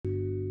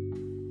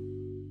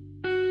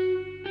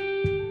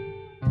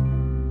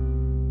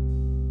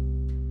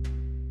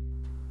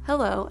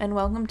Hello, and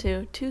welcome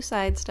to Two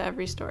Sides to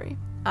Every Story.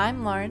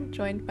 I'm Lauren,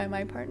 joined by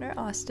my partner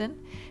Austin,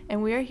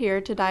 and we are here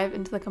to dive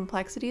into the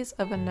complexities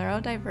of a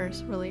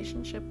neurodiverse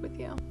relationship with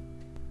you.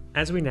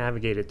 As we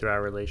navigated through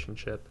our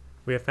relationship,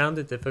 we have found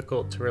it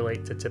difficult to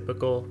relate to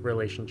typical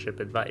relationship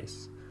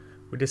advice.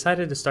 We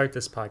decided to start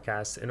this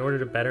podcast in order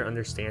to better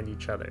understand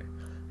each other,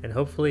 and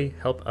hopefully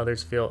help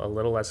others feel a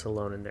little less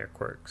alone in their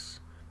quirks.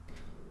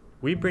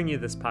 We bring you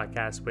this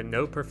podcast with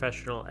no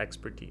professional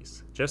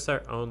expertise, just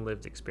our own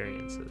lived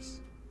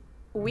experiences.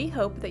 We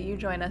hope that you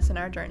join us in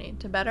our journey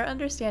to better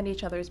understand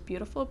each other's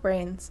beautiful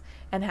brains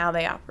and how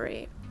they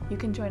operate. You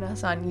can join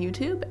us on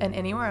YouTube and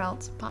anywhere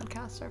else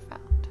podcasts are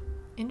found.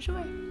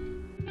 Enjoy!